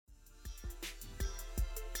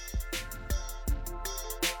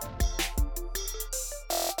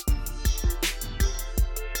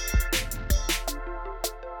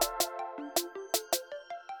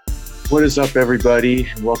What is up, everybody?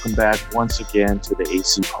 Welcome back once again to the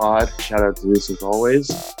AC Pod. Shout out to this as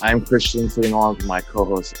always. I'm Christian, sitting along with my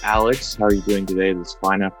co-host Alex. How are you doing today this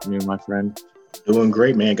fine afternoon, my friend? Doing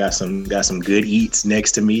great, man. Got some good eats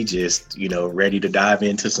next to me. Just ready to dive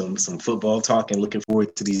into some football talk and looking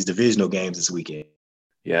forward to these divisional games this weekend.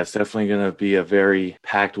 Yeah, it's definitely going to be a very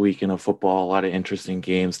packed weekend of football, a lot of interesting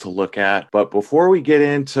games to look at. But before we get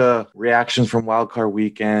into reactions from Wildcard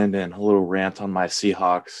Weekend and a little rant on my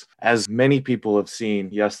Seahawks, as many people have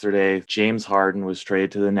seen yesterday, James Harden was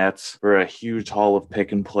traded to the Nets for a huge haul of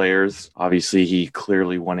pick and players. Obviously, he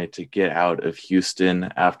clearly wanted to get out of Houston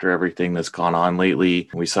after everything that's gone on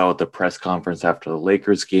lately. We saw at the press conference after the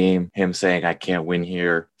Lakers game, him saying, "I can't win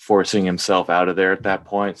here," forcing himself out of there at that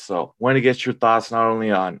point. So want to get your thoughts not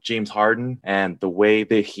only on James Harden and the way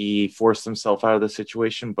that he forced himself out of the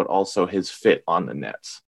situation, but also his fit on the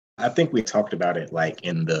Nets. I think we talked about it like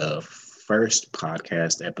in the first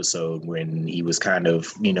podcast episode when he was kind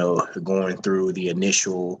of, going through the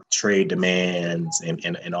initial trade demands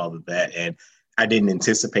and all of that. And I didn't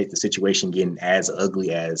anticipate the situation getting as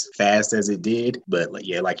ugly as fast as it did. But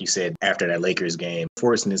like you said, after that Lakers game,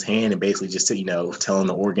 forcing his hand and basically just, telling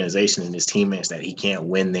the organization and his teammates that he can't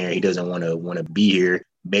win there. He doesn't want to be here.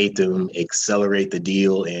 Made them accelerate the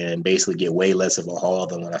deal and basically get way less of a haul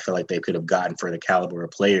than what I feel like they could have gotten for the caliber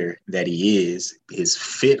of player that he is. His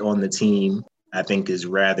fit on the team, I think, is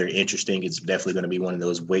rather interesting. It's definitely going to be one of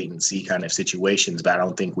those wait and see kind of situations, but I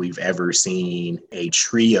don't think we've ever seen a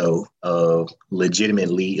trio of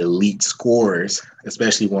legitimately elite scorers,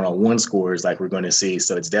 especially one-on-one scorers like we're going to see.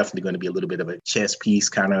 So it's definitely going to be a little bit of a chess piece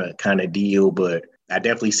kind of deal, but I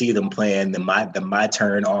definitely see them playing the my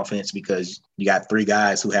turn offense because you got three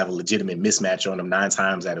guys who have a legitimate mismatch on them 9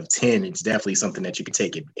 times out of 10. It's definitely something that you can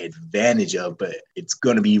take advantage of, but it's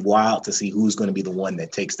going to be wild to see who's going to be the one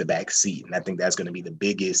that takes the back seat. And I think that's going to be the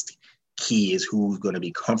biggest key is who's going to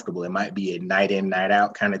be comfortable. It might be a night in, night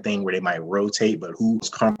out kind of thing where they might rotate, but who's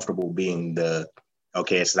comfortable being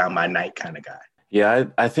it's not my night kind of guy. Yeah,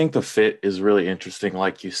 I think the fit is really interesting,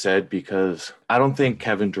 like you said, because I don't think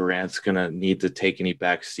Kevin Durant's going to need to take any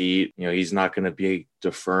back seat. He's not going to be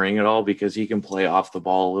deferring at all because he can play off the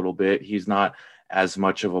ball a little bit. He's not as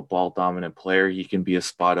much of a ball dominant player. He can be a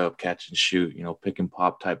spot up, catch and shoot, pick and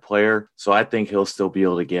pop type player. So I think he'll still be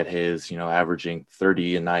able to get his, averaging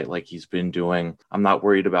 30 a night like he's been doing. I'm not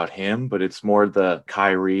worried about him, but it's more the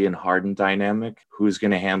Kyrie and Harden dynamic. Who's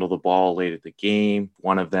going to handle the ball late at the game?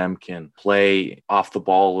 One of them can play off the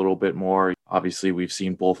ball a little bit more. Obviously, we've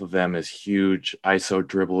seen both of them as huge ISO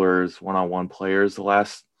dribblers, one-on-one players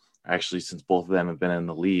since both of them have been in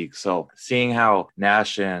the league. So seeing how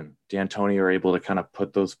Nash and D'Antoni are able to kind of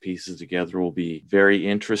put those pieces together will be very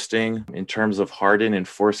interesting. In terms of Harden and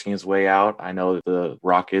forcing his way out, I know that the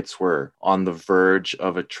Rockets were on the verge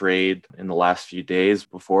of a trade in the last few days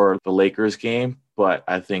before the Lakers game, but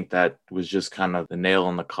I think that was just kind of the nail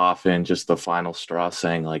in the coffin, just the final straw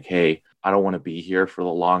saying like, hey, I don't want to be here for the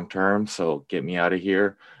long term, so get me out of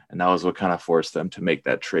here. And that was what kind of forced them to make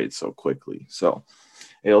that trade so quickly. So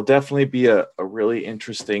it'll definitely be a really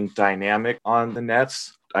interesting dynamic on the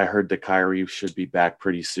Nets. I heard that Kyrie should be back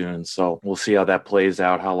pretty soon, so we'll see how that plays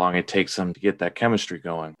out, how long it takes them to get that chemistry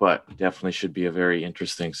going, but definitely should be a very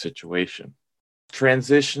interesting situation.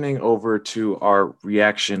 Transitioning over to our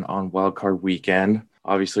reaction on Wildcard Weekend.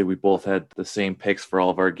 Obviously, we both had the same picks for all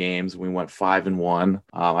of our games. We went 5-1.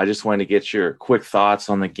 I just wanted to get your quick thoughts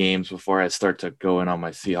on the games before I start to go in on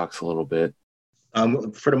my Seahawks a little bit.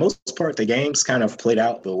 For the most part, the games kind of played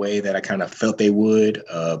out the way that I kind of felt they would.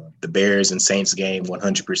 The Bears and Saints game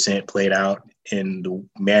 100% played out in the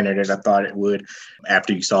manner that I thought it would.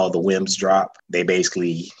 After you saw the Wims drop, they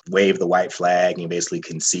basically waved the white flag and basically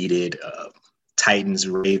conceded. Titans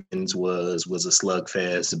Ravens was a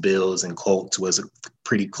slugfest. Bills and Colts was a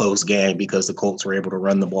pretty close game because the Colts were able to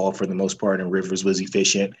run the ball for the most part and Rivers was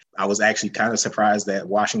efficient. I was actually kind of surprised that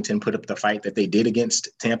Washington put up the fight that they did against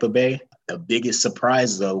Tampa Bay. The biggest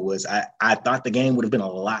surprise, though, was I thought the game would have been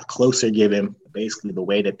a lot closer given basically the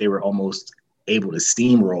way that they were almost able to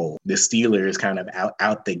steamroll the Steelers kind of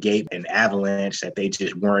out the gate, an avalanche that they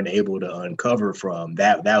just weren't able to uncover from.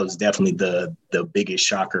 That was definitely the biggest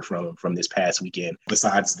shocker from this past weekend,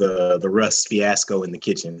 besides the Russ fiasco in the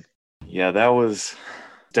kitchen. Yeah, that was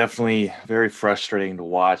definitely very frustrating to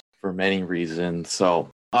watch for many reasons. So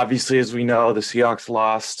obviously, as we know, the Seahawks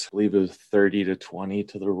lost, I believe it was 30-20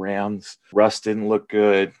 to the Rams. Russ didn't look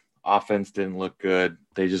good. Offense didn't look good.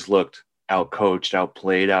 They just looked out-coached,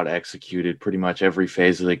 outplayed, out-executed pretty much every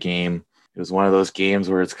phase of the game. It was one of those games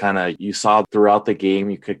where it's kind of, you saw throughout the game,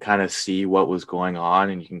 you could kind of see what was going on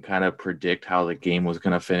and you can kind of predict how the game was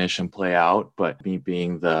going to finish and play out. But me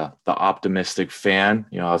being the optimistic fan,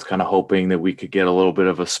 I was kind of hoping that we could get a little bit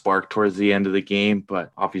of a spark towards the end of the game,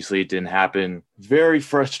 but obviously it didn't happen. Very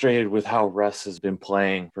frustrated with how Russ has been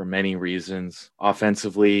playing for many reasons.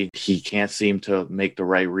 Offensively, he can't seem to make the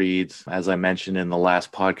right reads. As I mentioned in the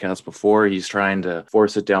last podcast before, he's trying to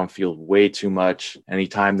force it downfield way too much.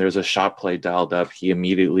 Anytime there's a shot play dialed up, he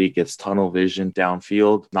immediately gets tunnel vision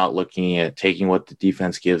downfield, not looking at taking what the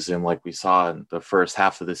defense gives him, like we saw in the first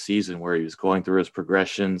half of the season where he was going through his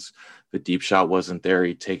progressions. The deep shot wasn't there.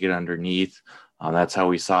 He'd take it underneath. That's how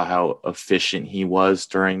we saw how efficient he was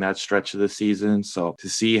during that stretch of the season. So to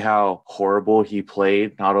see how horrible he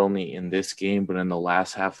played, not only in this game, but in the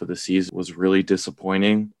last half of the season, was really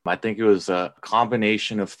disappointing. I think it was a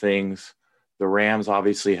combination of things. The Rams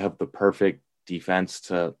obviously have the perfect defense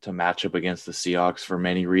to match up against the Seahawks for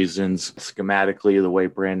many reasons. Schematically, the way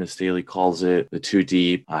Brandon Staley calls it, the too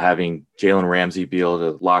deep, having Jalen Ramsey be able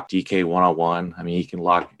to lock DK one-on-one. I mean, he can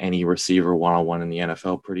lock any receiver one-on-one in the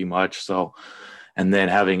NFL pretty much. So, and then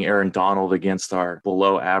having Aaron Donald against our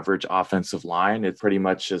below average offensive line, it's pretty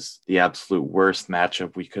much just the absolute worst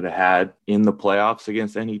matchup we could have had in the playoffs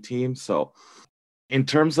against any team. So in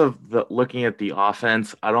terms of looking at the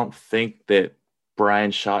offense, I don't think that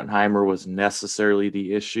Brian Schottenheimer was necessarily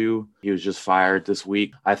the issue. He was just fired this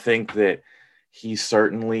week. I think that he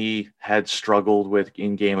certainly had struggled with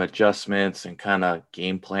in-game adjustments and kind of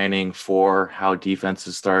game planning for how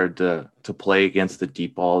defenses started to play against the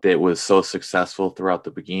deep ball that was so successful throughout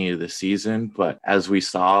the beginning of the season. But as we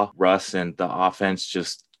saw, Russ and the offense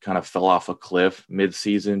just kind of fell off a cliff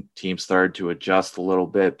mid-season. Teams started to adjust a little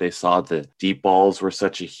bit. They saw that deep balls were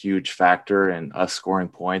such a huge factor in us scoring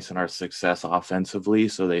points and our success offensively.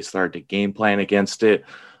 So they started to game plan against it.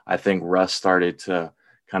 I think Russ started to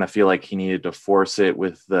kind of feel like he needed to force it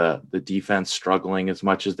with the defense struggling as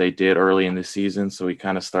much as they did early in the season. So he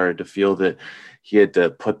kind of started to feel that he had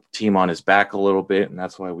to put the team on his back a little bit. And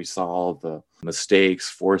that's why we saw all the mistakes,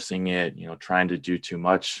 forcing it, trying to do too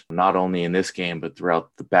much, not only in this game, but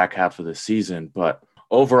throughout the back half of the season. But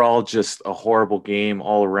overall, just a horrible game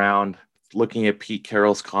all around. Looking at Pete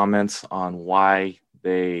Carroll's comments on why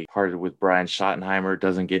they parted with Brian Schottenheimer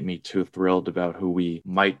doesn't get me too thrilled about who we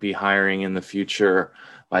might be hiring in the future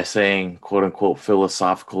by saying, quote unquote,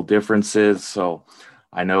 philosophical differences. So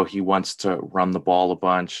I know he wants to run the ball a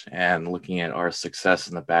bunch, and looking at our success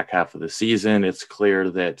in the back half of the season, it's clear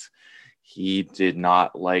that he did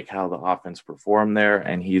not like how the offense performed there,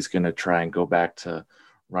 and he's going to try and go back to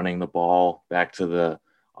running the ball, back to the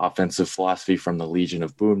offensive philosophy from the Legion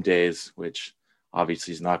of Boom days, which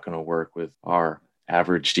obviously is not going to work with our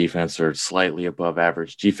average defense or slightly above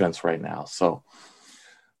average defense right now. So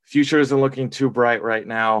future isn't looking too bright right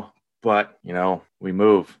now, but we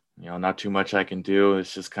move. Not too much I can do.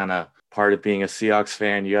 It's just kind of part of being a Seahawks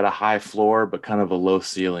fan. You got a high floor, but kind of a low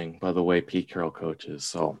ceiling by the way Pete Carroll coaches.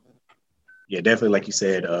 So yeah, definitely, like you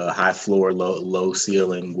said, high floor, low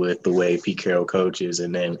ceiling with the way Pete Carroll coaches.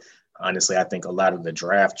 And then honestly, I think a lot of the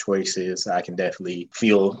draft choices, I can definitely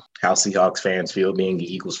feel how Seahawks fans feel being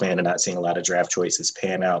the Eagles fan and not seeing a lot of draft choices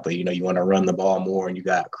pan out. But, you want to run the ball more, and you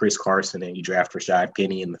got Chris Carson and you draft Rashad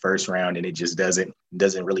Penny in the first round, and it just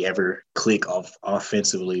doesn't really ever click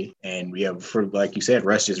offensively. And like you said,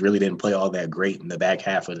 Russ just really didn't play all that great in the back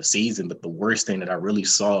half of the season. But the worst thing that I really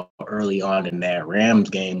saw early on in that Rams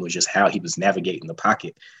game was just how he was navigating the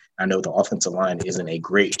pocket. I know the offensive line isn't a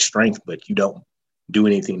great strength, but you don't do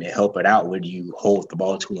anything to help it out when you hold the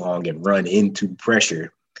ball too long and run into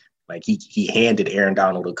pressure. Like he handed Aaron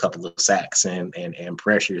Donald a couple of sacks and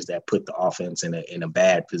pressures that put the offense in a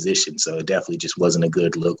bad position. So it definitely just wasn't a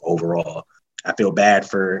good look overall. I feel bad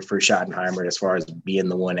for Schottenheimer as far as being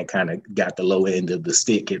the one that kind of got the low end of the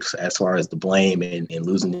stick as far as the blame and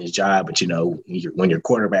losing his job. But, when your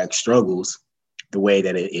quarterback struggles, the way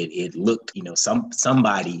that it looked,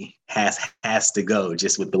 somebody has to go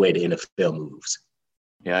just with the way the NFL moves.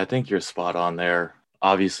 Yeah, I think you're spot on there.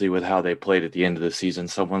 Obviously, with how they played at the end of the season,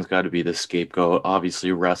 someone's got to be the scapegoat.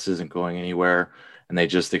 Obviously, Russ isn't going anywhere, and they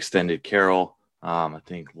just extended Carroll, I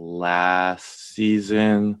think, last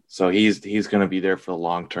season. So he's going to be there for the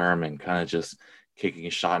long term, and kind of just kicking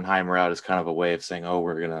Schottenheimer out is kind of a way of saying, oh,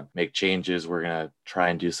 we're going to make changes. We're going to try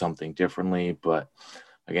and do something differently. But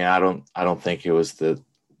again, I don't think it was the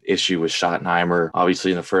issue with Schottenheimer.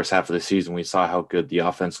 Obviously, in the first half of the season, we saw how good the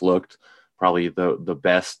offense looked. Probably the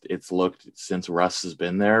best it's looked since Russ has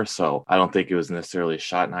been there. So I don't think it was necessarily a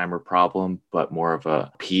Schottenheimer problem, but more of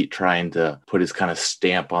a Pete trying to put his kind of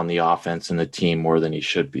stamp on the offense and the team more than he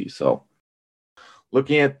should be. So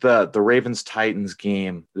Looking at the Ravens-Titans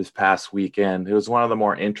game this past weekend, it was one of the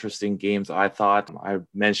more interesting games, I thought. I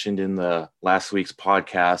mentioned in the last week's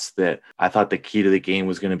podcast that I thought the key to the game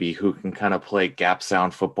was going to be who can kind of play gap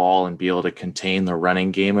sound football and be able to contain the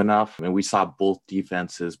running game enough. I mean, we saw both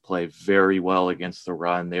defenses play very well against the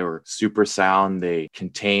run. They were super sound. They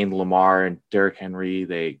contained Lamar and Derrick Henry.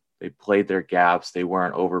 They played their gaps. They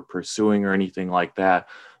weren't over pursuing or anything like that.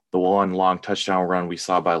 The one long touchdown run we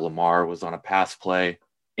saw by Lamar was on a pass play.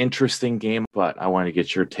 Interesting game, but I want to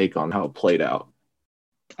get your take on how it played out.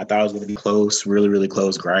 I thought it was going to be close, really, really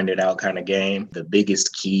close, grinded out kind of game. The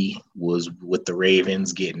biggest key was with the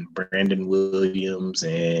Ravens getting Brandon Williams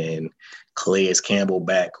and Calais Campbell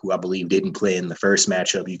back, who I believe didn't play in the first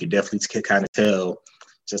matchup. You could definitely kind of tell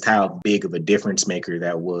just how big of a difference maker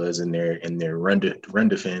that was in their run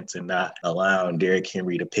defense, and not allowing Derrick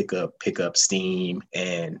Henry to pick up steam.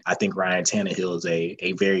 And I think Ryan Tannehill is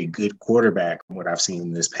a very good quarterback from what I've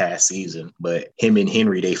seen this past season. But him and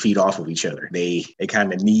Henry, they feed off of each other. They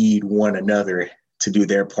kind of need one another to do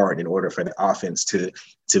their part in order for the offense to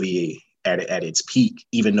be at its peak.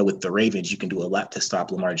 Even though with the Ravens, you can do a lot to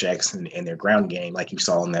stop Lamar Jackson and their ground game, like you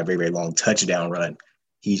saw in that very, very long touchdown run.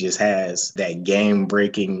 He just has that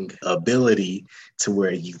game-breaking ability to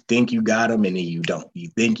where you think you got him and then you don't. You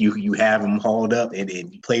think you have him hauled up and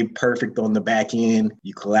then you play perfect on the back end.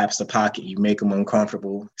 You collapse the pocket. You make him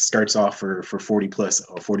uncomfortable. Starts off for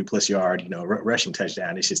 40-plus yard, rushing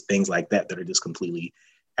touchdown. It's just things like that are just completely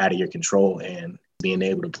out of your control. And being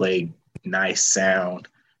able to play nice, sound,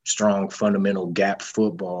 strong, fundamental gap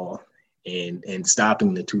football and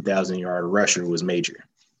stopping the 2,000-yard rusher was major.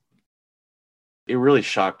 It really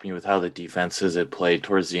shocked me with how the defenses had played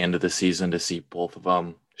towards the end of the season to see both of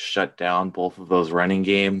them shut down both of those running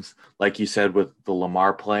games. Like you said, with the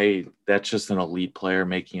Lamar play, that's just an elite player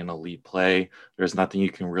making an elite play. There's nothing you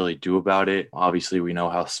can really do about it. Obviously, we know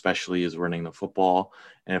how special he is running the football.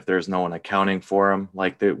 And if there's no one accounting for him,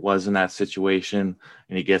 like it was in that situation,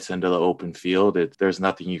 and he gets into the open field, there's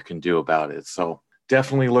nothing you can do about it. So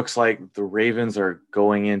definitely looks like the Ravens are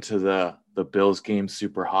going into the Bills game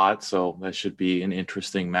super hot, so that should be an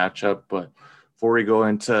interesting matchup. But before we go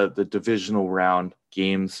into the divisional round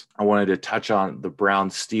games, I wanted to touch on the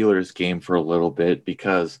Browns-Steelers game for a little bit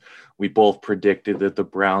because we both predicted that the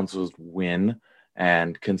Browns would win,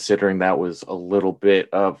 and considering that was a little bit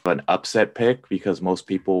of an upset pick because most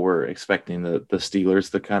people were expecting the Steelers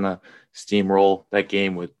to kind of steamroll that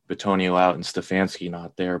game with Bitonio out and Stefanski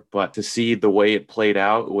not there. But to see the way it played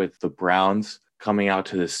out with the Browns coming out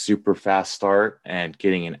to this super fast start and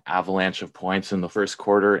getting an avalanche of points in the first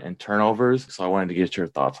quarter and turnovers. So I wanted to get your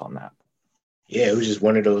thoughts on that. Yeah, it was just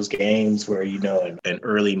one of those games where, an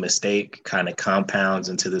early mistake kind of compounds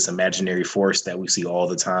into this imaginary force that we see all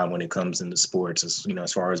the time when it comes into sports,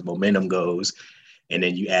 as far as momentum goes. And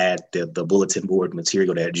then you add the bulletin board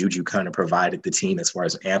material that Juju kind of provided the team as far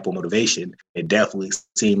as ample motivation. It definitely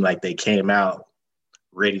seemed like they came out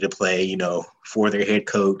ready to play, for their head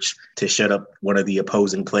coach to shut up one of the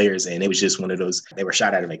opposing players. And it was just one of those, they were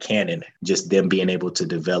shot out of a cannon, just them being able to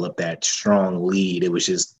develop that strong lead. It was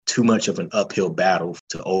just too much of an uphill battle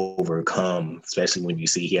to overcome, especially when you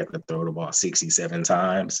see he had to throw the ball 67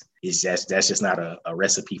 times. That's just not a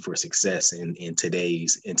recipe for success in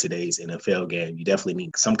today's NFL game. You definitely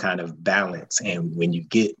need some kind of balance. And when you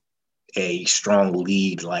get a strong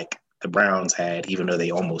lead like the Browns had, even though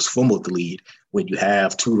they almost fumbled the lead, when you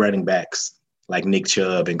have two running backs like Nick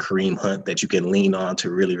Chubb and Kareem Hunt that you can lean on to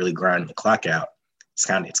really, really grind the clock out, it's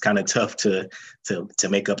kind of tough to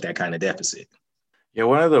make up that kind of deficit. Yeah,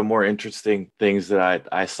 one of the more interesting things that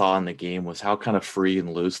I saw in the game was how kind of free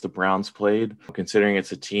and loose the Browns played. Considering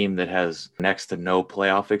it's a team that has next to no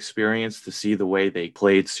playoff experience, to see the way they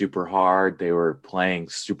played super hard, they were playing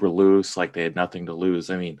super loose, like they had nothing to lose.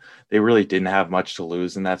 I mean, they really didn't have much to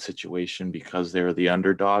lose in that situation because they were the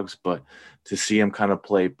underdogs, but to see them kind of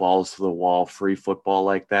play balls to the wall, free football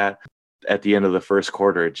like that, at the end of the first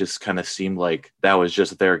quarter, it just kind of seemed like that was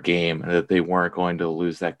just their game and that they weren't going to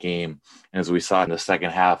lose that game. And as we saw in the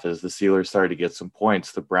second half, as the Steelers started to get some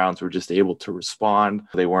points, the Browns were just able to respond.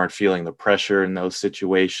 They weren't feeling the pressure in those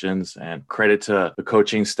situations. And credit to the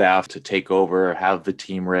coaching staff to take over, have the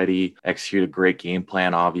team ready, execute a great game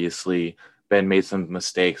plan, obviously. Ben made some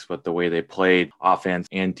mistakes, but the way they played offense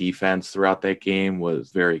and defense throughout that game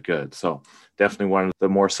was very good. So definitely one of the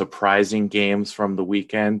more surprising games from the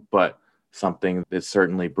weekend, but something that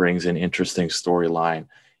certainly brings an interesting storyline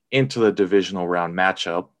into the divisional round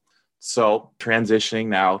matchup. So transitioning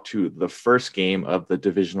now to the first game of the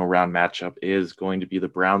divisional round matchup is going to be the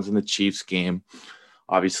Browns and the Chiefs game.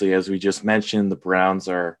 Obviously, as we just mentioned, the Browns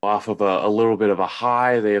are off of a little bit of a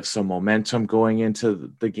high. They have some momentum going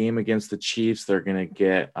into the game against the Chiefs. They're going to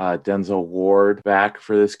get Denzel Ward back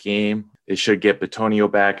for this game. They should get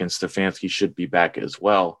Bitonio back, and Stefanski should be back as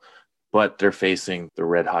well. But they're facing the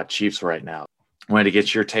red-hot Chiefs right now. I wanted to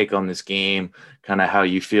get your take on this game, kind of how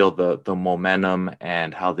you feel the momentum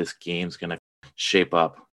and how this game's going to shape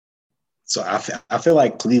up. So I feel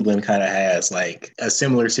like Cleveland kind of has like a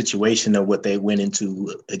similar situation of what they went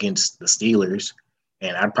into against the Steelers.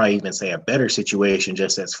 And I'd probably even say a better situation,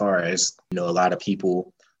 just as far as, a lot of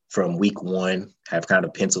people from week one have kind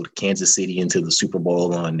of penciled Kansas City into the Super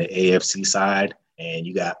Bowl on the AFC side. And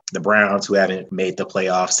you got the Browns, who haven't made the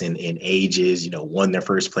playoffs in ages, won their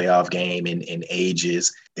first playoff game in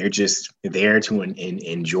ages. They're just there to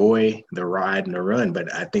enjoy the ride and the run.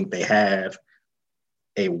 But I think they have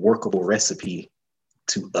a workable recipe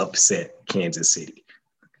to upset Kansas City,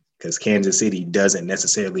 because Kansas City doesn't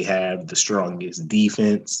necessarily have the strongest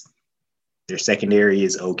defense. Their secondary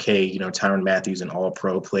is okay. Tyrann Mathieu, an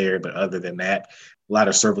all-pro player, but other than that, a lot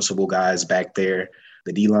of serviceable guys back there.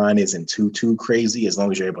 The D-line isn't too crazy, as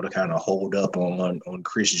long as you're able to kind of hold up on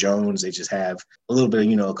Chris Jones. They just have a little bit,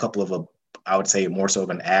 a couple of I would say more so of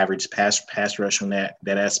an average pass rush on that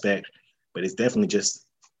aspect. But it's definitely just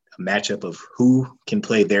a matchup of who can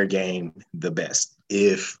play their game the best.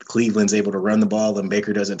 If Cleveland's able to run the ball and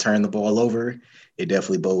Baker doesn't turn the ball over, it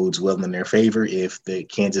definitely bodes well in their favor. If the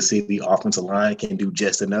Kansas City offensive line can do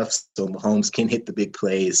just enough so Mahomes can hit the big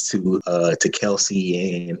plays to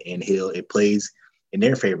Kelsey and Hill, it plays in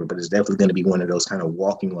their favor. But it's definitely going to be one of those kind of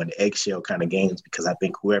walking on eggshell kind of games, because I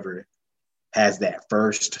think whoever has that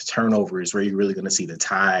first turnover is where you're really going to see the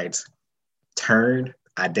tides turn.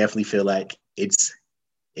 I definitely feel like it's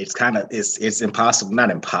impossible,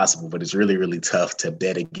 not impossible, but it's really, really tough to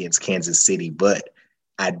bet against Kansas City. But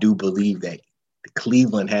I do believe that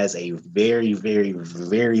Cleveland has a very, very,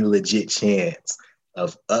 very legit chance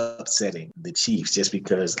of upsetting the Chiefs, just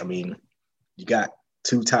because, you got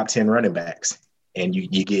two top 10 running backs, and you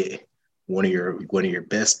get one of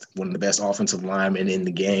the best offensive linemen in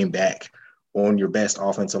the game back on your best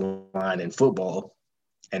offensive line in football.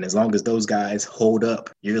 And as long as those guys hold up,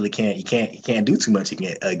 you can't do too much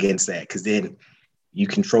against that, because then you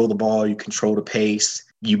control the ball, you control the pace,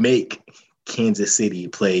 you make Kansas City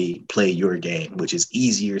play your game, which is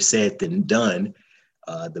easier said than done.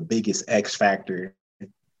 The biggest X factor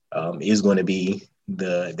is going to be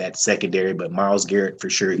that secondary, but Myles Garrett for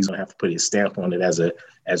sure, he's going to have to put his stamp on it as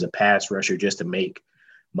a pass rusher, just to make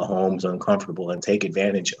Mahomes uncomfortable and take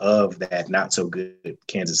advantage of that not so good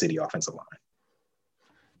Kansas City offensive line.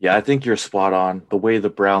 Yeah, I think you're spot on. The way the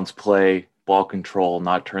Browns play, ball control,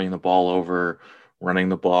 not turning the ball over, running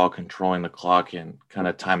the ball, controlling the clock, and kind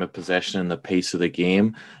of time of possession and the pace of the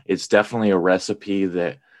game, it's definitely a recipe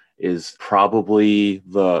that is probably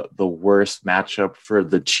the worst matchup for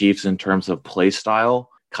the Chiefs in terms of play style.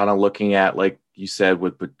 Kind of looking at, like you said,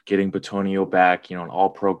 with getting Bitonio back, an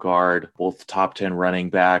all-pro guard, both top 10 running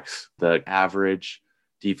backs, the average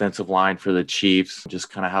defensive line for the Chiefs,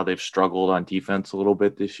 just kind of how they've struggled on defense a little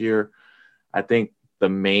bit this year. I think the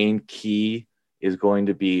main key is going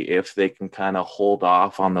to be if they can kind of hold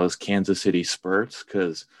off on those Kansas City spurts,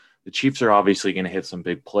 because the Chiefs are obviously going to hit some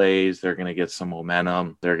big plays. They're going to get some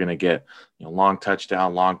momentum. They're going to get long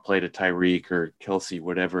touchdown, long play to Tyreek or Kelsey,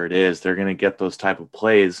 whatever it is. They're going to get those type of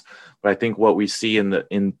plays. But I think what we see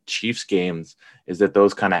in Chiefs games is that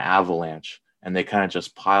those kind of avalanche, and they kind of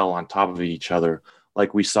just pile on top of each other.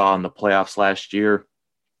 Like we saw in the playoffs last year,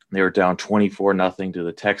 they were down 24-0 to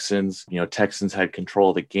the Texans. Texans had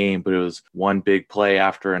control of the game, but it was one big play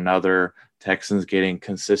after another. Texans getting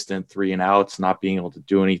consistent 3-and-outs, not being able to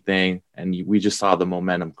do anything. And we just saw the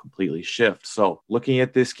momentum completely shift. So looking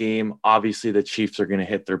at this game, obviously the Chiefs are going to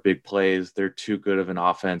hit their big plays. They're too good of an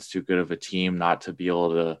offense, too good of a team not to be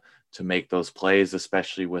able to make those plays,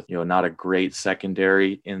 especially with, not a great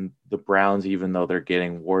secondary in the Browns. Even though they're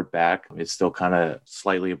getting Ward back, it's still kind of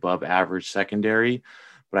slightly above average secondary.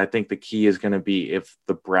 But I think the key is going to be if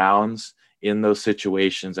the Browns in those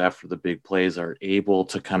situations after the big plays are able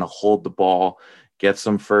to kind of hold the ball, get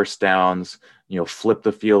some first downs, flip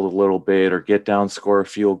the field a little bit or get down, score a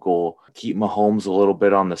field goal, keep Mahomes a little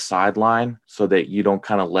bit on the sideline so that you don't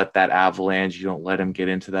kind of let that avalanche, you don't let him get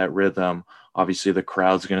into that rhythm. Obviously the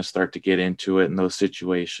crowd's going to start to get into it in those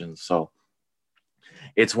situations. So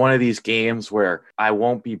it's one of these games where I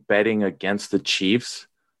won't be betting against the Chiefs,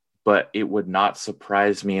 but it would not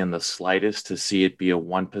surprise me in the slightest to see it be a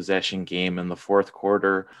one-possession game in the fourth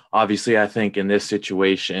quarter. Obviously, I think in this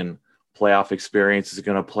situation, playoff experience is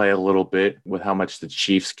going to play a little bit with how much the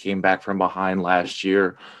Chiefs came back from behind last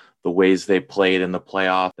year. the ways they played in the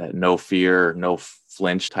playoff, that no fear, no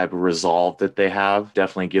flinch type of resolve that they have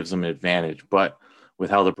definitely gives them an advantage. But with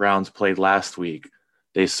how the Browns played last week,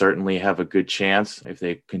 they certainly have a good chance if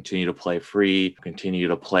they continue to play free, continue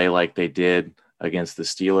to play like they did against the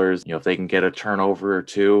Steelers. If they can get a turnover or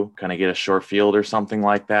two, kind of get a short field or something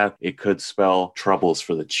like that, it could spell troubles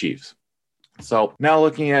for the Chiefs. So now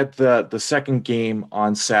looking at the second game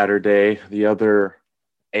on Saturday, the other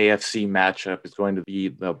AFC matchup is going to be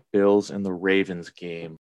the Bills and the Ravens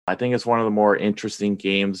game. I think it's one of the more interesting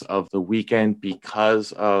games of the weekend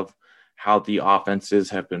because of how the offenses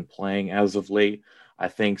have been playing as of late. I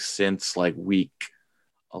think since like week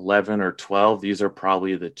 11 or 12, these are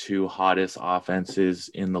probably the two hottest offenses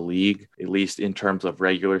in the league, at least in terms of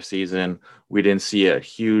regular season. We didn't see a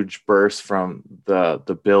huge burst from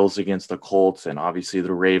the Bills against the Colts, and obviously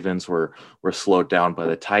the Ravens were slowed down by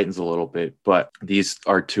the Titans a little bit, but these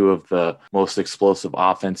are two of the most explosive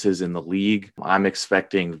offenses in the league. I'm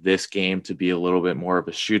expecting this game to be a little bit more of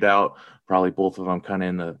a shootout, probably both of them kind of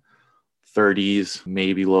in the 30s,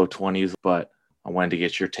 maybe low 20s, but I wanted to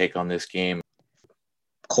get your take on this game.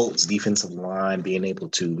 Colts defensive line being able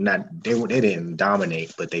to they didn't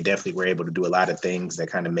dominate, but they definitely were able to do a lot of things that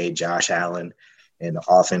kind of made Josh Allen and the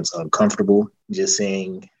offense uncomfortable. Just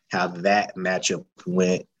seeing how that matchup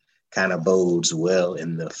went kind of bodes well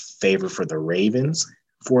in the favor for the Ravens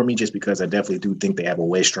for me, just because I definitely do think they have a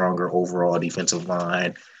way stronger overall defensive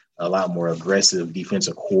line, a lot more aggressive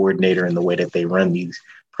defensive coordinator in the way that they run these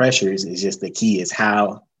pressures. Is just the key is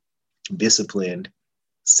how disciplined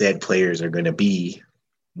said players are going to be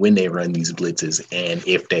when they run these blitzes, and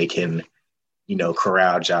if they can,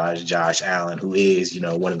 corral Josh Allen, who is,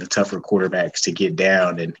 one of the tougher quarterbacks to get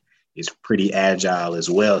down and is pretty agile as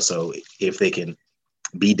well. So if they can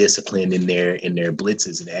be disciplined in their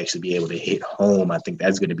blitzes and actually be able to hit home, I think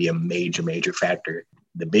that's going to be a major factor.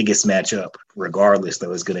 The biggest matchup, regardless,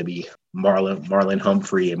 though, is going to be Marlon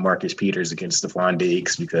Humphrey and Marcus Peters against Stephon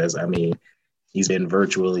Diggs, because he's been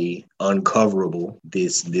virtually uncoverable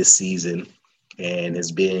this season and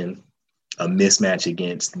has been a mismatch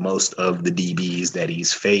against most of the DBs that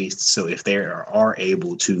he's faced. So if they are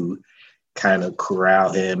able to kind of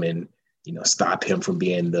corral him and, stop him from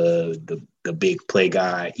being the big play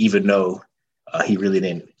guy, even though he really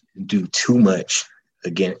didn't do too much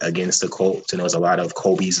against the Colts. And there was a lot of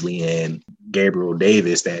Cole Beasley and Gabriel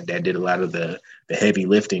Davis that did a lot of the heavy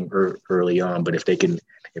lifting early on. But if they can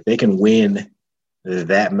win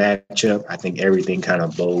that matchup, I think everything kind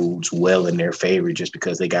of bodes well in their favor, just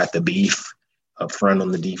because they got the beef up front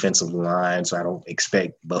on the defensive line. So I don't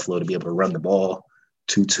expect Buffalo to be able to run the ball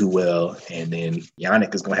too well. And then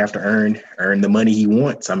Yannick is going to have to earn the money he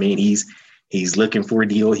wants. He's looking for a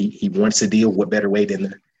deal. He wants a deal. What better way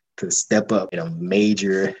than to step up in a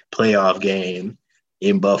major playoff game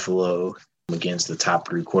in Buffalo against the top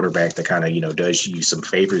three quarterback that kind of, does you some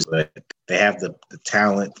favors, but they have the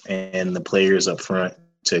talent and the players up front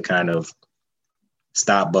to kind of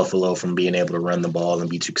stop Buffalo from being able to run the ball and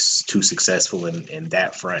be too successful in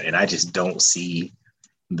that front. And I just don't see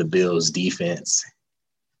the Bills defense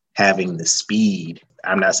having the speed.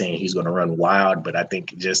 I'm not saying he's going to run wild, but I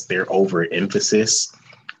think just their overemphasis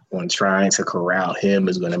on trying to corral him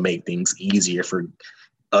is going to make things easier for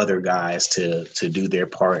other guys to do their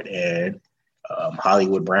part. And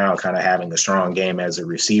Hollywood Brown kind of having a strong game as a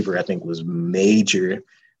receiver, I think, was major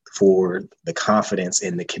for the confidence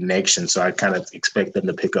and the connection. So I kind of expect them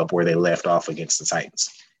to pick up where they left off against the Titans,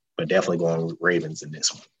 but definitely going with Ravens in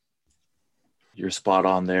this one. You're spot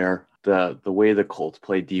on there. The way the Colts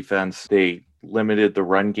play defense, they limited the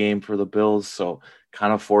run game for the Bills, so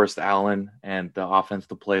kind of forced Allen and the offense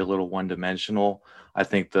to play a little one-dimensional. I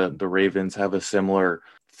think the Ravens have a similar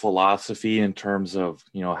philosophy in terms of,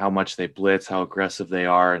 how much they blitz, how aggressive they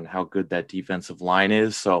are, and how good that defensive line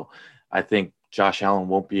is. So I think Josh Allen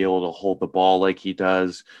won't be able to hold the ball like he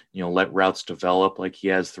does, let routes develop like he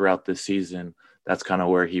has throughout this season. That's kind of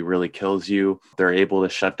where he really kills you. They're able to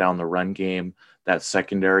shut down the run game. That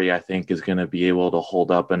secondary, I think, is going to be able to hold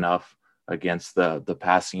up enough against the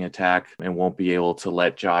passing attack and won't be able to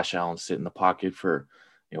let Josh Allen sit in the pocket for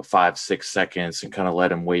 5-6 seconds and kind of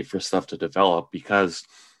let him wait for stuff to develop, because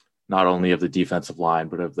not only of the defensive line,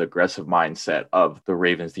 but of the aggressive mindset of the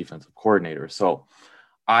Ravens defensive coordinator. So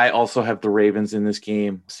I also have the Ravens in this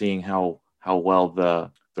game, seeing how well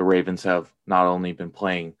the Ravens have not only been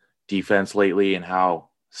playing defense lately and how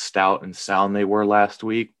stout and sound they were last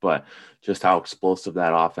week, but just how explosive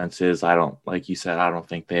that offense is. Like you said, I don't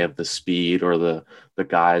think they have the speed or the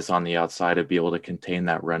guys on the outside to be able to contain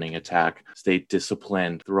that running attack, stay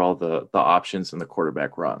disciplined through all the options in the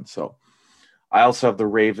quarterback run. So I also have the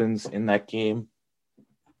Ravens in that game.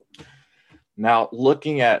 Now,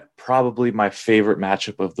 looking at probably my favorite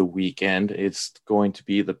matchup of the weekend, it's going to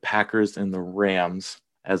be the Packers and the Rams.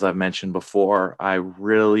 As I've mentioned before, I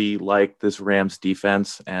really like this Rams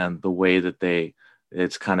defense and the way that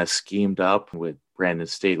it's kind of schemed up with Brandon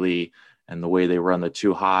Staley and the way they run the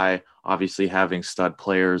two high. Obviously, having stud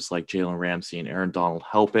players like Jalen Ramsey and Aaron Donald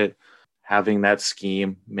help it. Having that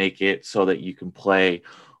scheme make it so that you can play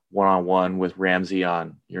one-on-one with Ramsey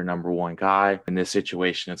on your number one guy. In this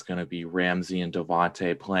situation, it's going to be Ramsey and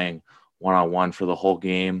Devontae playing one-on-one for the whole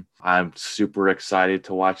game. I'm super excited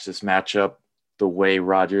to watch this matchup. The way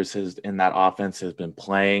Rodgers has in that offense has been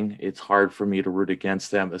playing, it's hard for me to root against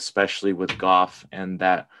them, especially with Goff and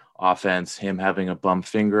that offense, him having a bum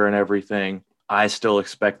finger and everything. I still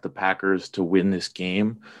expect the Packers to win this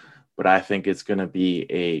game, but I think it's going to be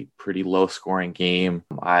a pretty low-scoring game.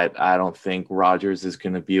 I don't think Rodgers is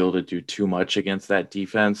going to be able to do too much against that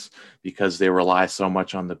defense because they rely so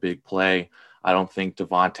much on the big play. I don't think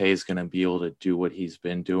Devontae is going to be able to do what he's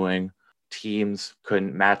been doing. Teams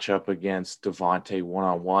couldn't match up against Devontae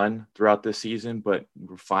one-on-one throughout the season, but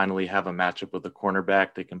we finally have a matchup with a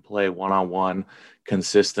cornerback that can play one-on-one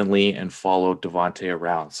consistently and follow Devontae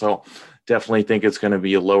around. So definitely think it's going to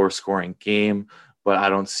be a lower-scoring game, but I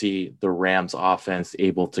don't see the Rams offense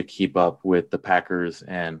able to keep up with the Packers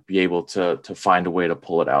and be able to find a way to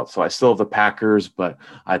pull it out. So I still have the Packers, but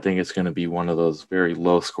I think it's going to be one of those very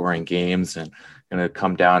low-scoring games and going to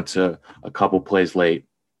come down to a couple plays late.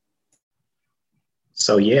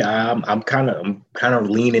 So yeah, I'm kind of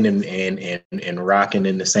leaning and rocking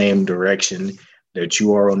in the same direction that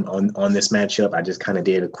you are on this matchup. I just kind of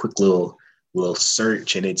did a quick little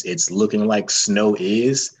search, and it's looking like snow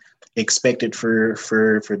is expected for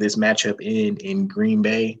this matchup in Green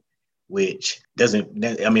Bay, which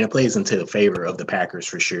it plays into the favor of the Packers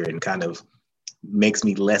for sure, and kind of makes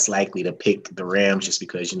me less likely to pick the Rams just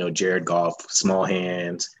because Jared Goff, small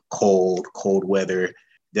hands, cold weather.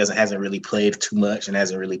 Hasn't really played too much and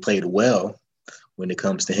hasn't really played well when it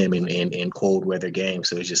comes to him in cold weather games.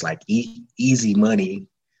 So it's just like easy money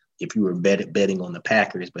if you were betting on the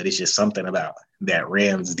Packers, but it's just something about that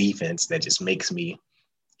Rams defense that just makes me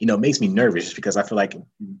nervous because I feel like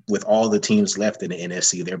with all the teams left in the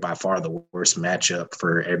NFC, they're by far the worst matchup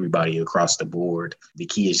for everybody across the board. The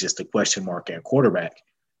key is just a question mark at quarterback.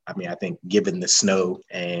 I mean, I think given the snow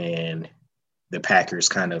and the Packers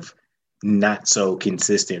kind of not so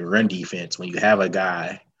consistent run defense, when you have a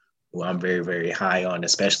guy who I'm very, very high on,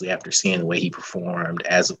 especially after seeing the way he performed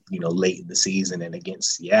as late in the season and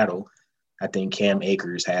against Seattle, I think Cam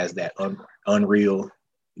Akers has that unreal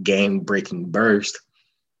game-breaking burst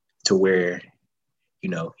to where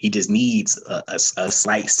he just needs a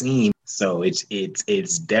slight seam. So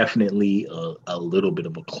it's definitely a little bit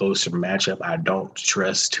of a closer matchup. I don't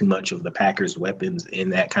trust too much of the Packers' weapons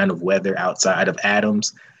in that kind of weather outside of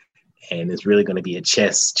Adams. And it's really going to be a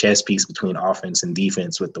chess piece between offense and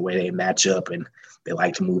defense with the way they match up. And they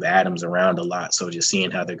like to move Adams around a lot. So just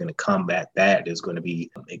seeing how they're going to combat that is going to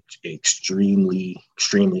be extremely,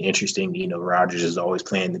 extremely interesting. Rodgers is always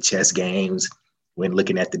playing the chess games when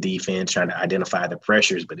looking at the defense, trying to identify the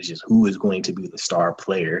pressures, but it's just who is going to be the star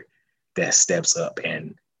player that steps up.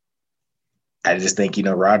 And I just think,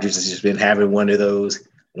 Rodgers has just been having one of those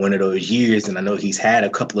years. And I know he's had a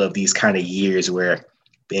couple of these kind of years where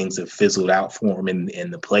things have fizzled out for him in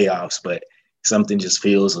the playoffs, but something just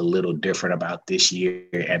feels a little different about this year.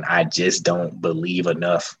 And I just don't believe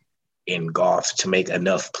enough in Goff to make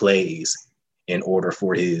enough plays in order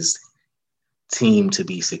for his team to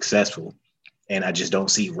be successful. And I just don't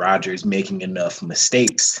see Rodgers making enough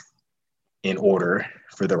mistakes in order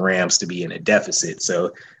for the Rams to be in a deficit.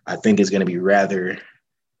 So I think it's going to be rather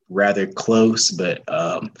close, but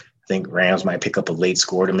I think Rams might pick up a late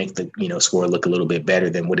score to make the score look a little bit better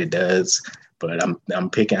than what it does. But I'm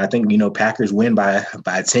picking. I think Packers win by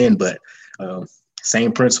 10. But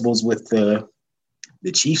same principles with the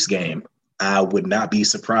Chiefs game. I would not be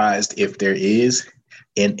surprised if there is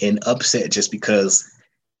an upset just because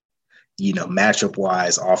matchup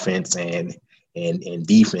wise, offense and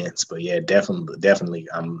defense. But yeah, definitely,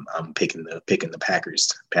 I'm picking the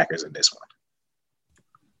Packers in this one.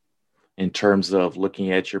 In terms of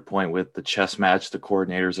looking at your point with the chess match the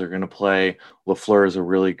coordinators are going to play, LaFleur is a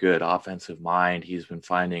really good offensive mind. He's been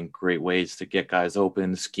finding great ways to get guys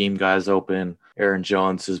open, scheme guys open. Aaron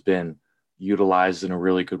Jones has been utilized in a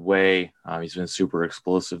really good way. He's been super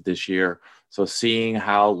explosive this year. So seeing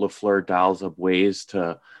how LaFleur dials up ways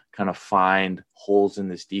to kind of find holes in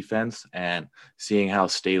this defense and seeing how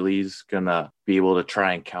Staley's going to be able to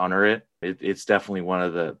try and counter it, it's definitely one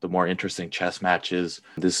of the more interesting chess matches.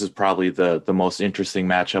 This is probably the most interesting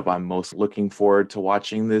matchup I'm most looking forward to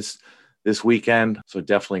watching this this weekend. So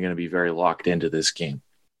definitely going to be very locked into this game.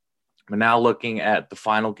 But now looking at the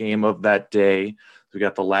final game of that day, we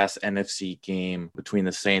got the last NFC game between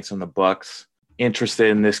the Saints and the Bucks. Interested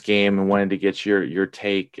in this game and wanted to get your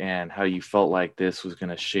take and how you felt like this was going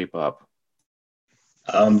to shape up.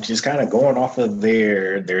 Just kind of going off of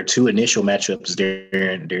their two initial matchups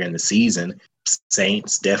during the season,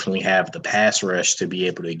 Saints definitely have the pass rush to be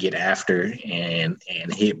able to get after and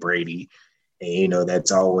hit Brady. And,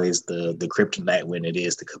 that's always the kryptonite when it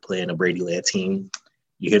is to play in a Brady-led team.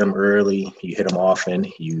 You hit him early, you hit him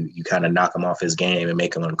often, you kind of knock him off his game and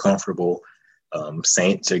make him uncomfortable.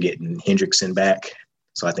 Saints are getting Hendrickson back,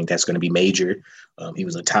 so I think that's going to be major. He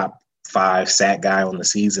was a top 5 sack guy on the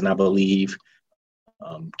season, I believe.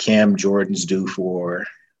 Cam Jordan's due for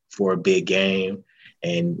a big game,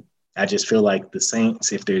 and I just feel like the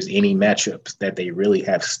Saints, if there's any matchups that they really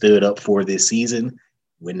have stood up for this season,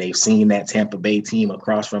 when they've seen that Tampa Bay team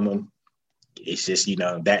across from them, it's just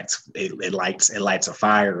it lights a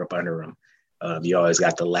fire up under them. You always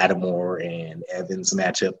got the Lattimore and Evans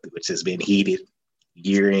matchup, which has been heated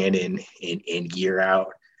year in and year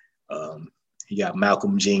out. You got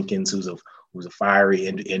Malcolm Jenkins, who's a fiery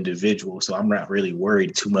individual. So I'm not really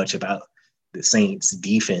worried too much about the Saints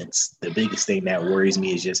defense. The biggest thing that worries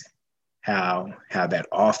me is just how that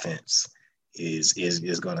offense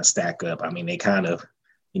is going to stack up. I mean, they kind of,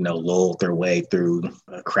 lulled their way through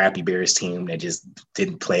a crappy Bears team that just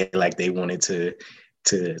didn't play like they wanted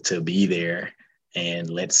to be there. And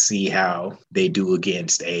let's see how they do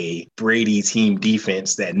against a Brady team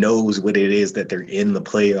defense that knows what it is that they're in the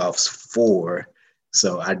playoffs for.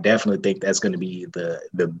 So I definitely think that's going to be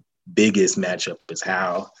the biggest matchup, is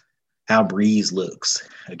how Breeze looks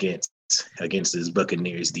against this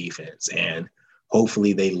Buccaneers defense. And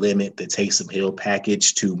hopefully they limit the Taysom Hill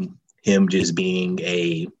package to him just being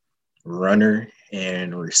a runner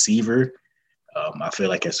and receiver. I feel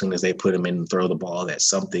like as soon as they put him in and throw the ball, that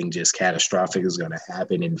something just catastrophic is going to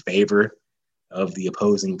happen in favor of the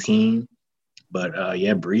opposing team. But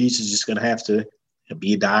Breeze is just going to have to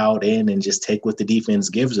be dialed in and just take what the defense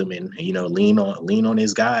gives him, and lean on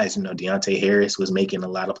his guys. Deontay Harris was making a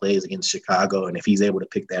lot of plays against Chicago, and if he's able to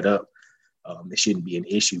pick that up, it shouldn't be an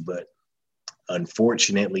issue. But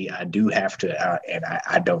unfortunately, I do have to, and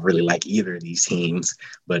I don't really like either of these teams,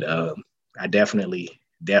 but I definitely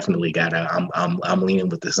gotta. I'm leaning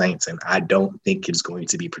with the Saints, and I don't think it's going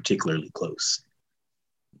to be particularly close.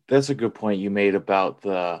 That's a good point you made about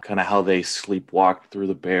the kind of how they sleepwalked through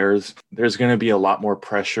the Bears. There's going to be a lot more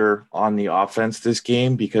pressure on the offense this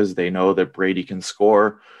game because they know that Brady can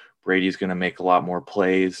score. Brady's going to make a lot more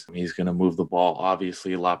plays. He's going to move the ball,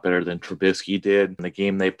 obviously, a lot better than Trubisky did. In the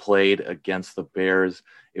game they played against the Bears,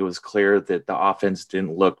 it was clear that the offense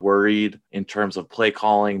didn't look worried in terms of play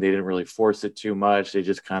calling. They didn't really force it too much. They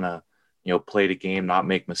just kind of, played a game, not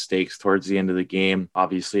make mistakes towards the end of the game.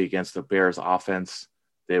 Obviously, against the Bears offense,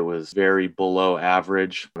 it was very below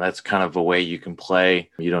average. That's kind of a way you can play.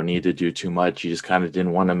 You don't need to do too much. You just kind of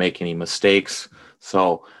didn't want to make any mistakes.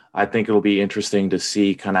 So I think it'll be interesting to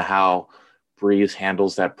see kind of how Breeze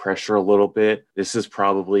handles that pressure a little bit. This is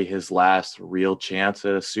probably his last real chance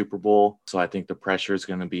at a Super Bowl. So I think the pressure is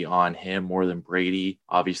going to be on him more than Brady.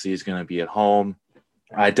 Obviously, he's going to be at home.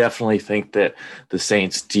 I definitely think that the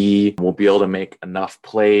Saints D will be able to make enough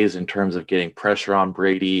plays in terms of getting pressure on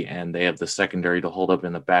Brady, and they have the secondary to hold up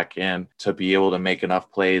in the back end to be able to make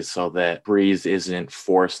enough plays so that Breeze isn't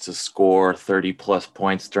forced to score 30-plus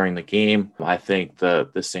points during the game. I think the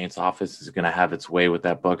Saints offense is going to have its way with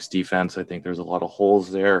that Bucs defense. I think there's a lot of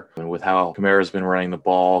holes there. And with how Kamara's been running the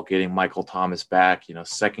ball, getting Michael Thomas back,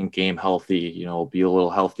 second game healthy, be a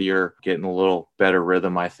little healthier, getting a little better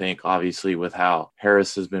rhythm, I think, obviously, with how Harris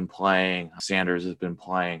has been playing, Sanders has been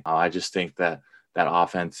playing. I just think that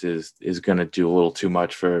offense is going to do a little too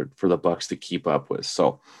much for the Bucs to keep up with.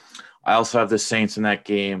 So I also have the Saints in that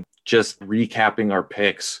game. Just recapping our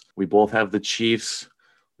picks, we both have the Chiefs,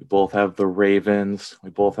 we both have the Ravens, we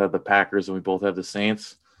both have the Packers, and we both have the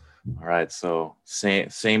Saints. All right, so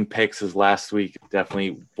same picks as last week.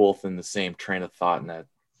 Definitely both in the same train of thought in that.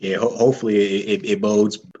 Yeah, hopefully it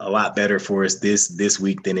bodes a lot better for us this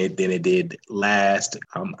week than it did last.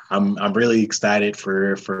 I'm really excited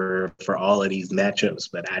for all of these matchups,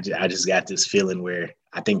 but I just got this feeling where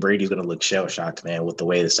I think Brady's going to look shell shocked, man, with the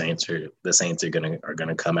way the Saints are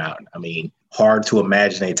gonna come out. I mean, hard to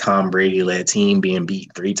imagine a Tom Brady led team being beat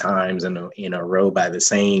 3 times in a row by the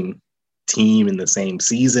same team in the same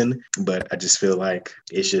season, but I just feel like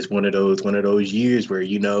it's just one of those years where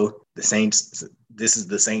the Saints. This is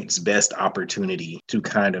the Saints' best opportunity to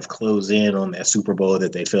kind of close in on that Super Bowl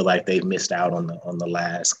that they feel like they've missed out on the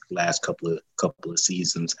last couple of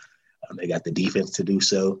seasons. They got the defense to do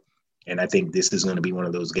so. And I think this is going to be one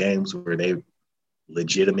of those games where they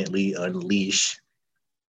legitimately unleash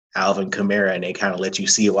Alvin Kamara, and they kind of let you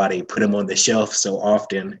see why they put him on the shelf so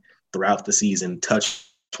often throughout the season,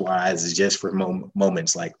 touch-wise, is just for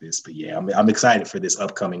moments like this. But yeah, I'm excited for this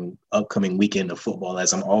upcoming weekend of football,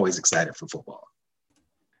 as I'm always excited for football.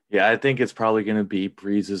 Yeah, I think it's probably going to be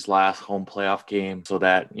Breeze's last home playoff game, so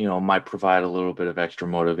that, might provide a little bit of extra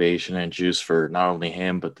motivation and juice for not only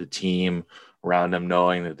him, but the team around him,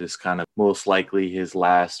 knowing that this kind of most likely his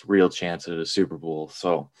last real chance at a Super Bowl.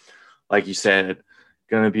 So like you said,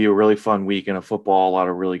 going to be a really fun weekend of football, a lot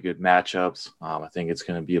of really good matchups. I think it's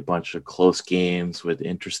going to be a bunch of close games with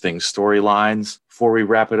interesting storylines. Before we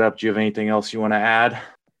wrap it up, do you have anything else you want to add?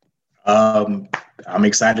 I'm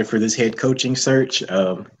excited for this head coaching search.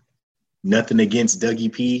 Nothing against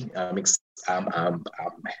Dougie P. I'm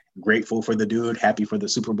grateful for the dude, happy for the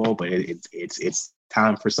Super Bowl, but it's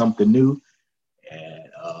time for something new.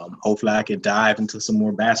 And hopefully I can dive into some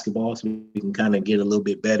more basketball so we can kind of get a little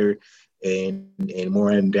bit better and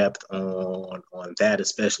more in depth on that,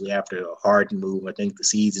 especially after a Harden move. I think the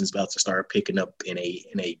season's about to start picking up in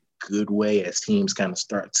a good way as teams kind of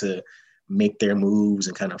start to make their moves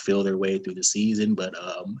and kind of feel their way through the season. But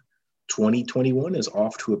 2021 is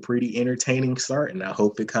off to a pretty entertaining start, and I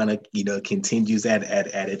hope it kind of continues at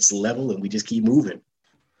its level and we just keep moving.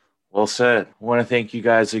 Well said. I want to thank you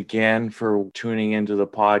guys again for tuning into the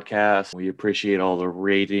podcast. We appreciate all the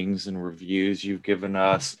ratings and reviews you've given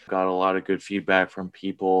us. Got a lot of good feedback from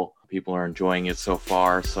people. People are enjoying it so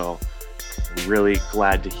far. So really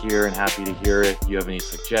glad to hear and happy to hear it. If you have any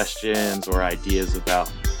suggestions or ideas about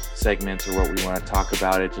segments or what we want to talk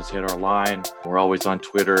about, just hit our line. We're always on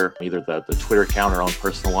Twitter, either the Twitter account or our own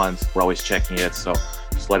personal ones. We're always checking it. So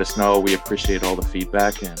just let us know. We appreciate all the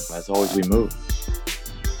feedback. And as always, we move.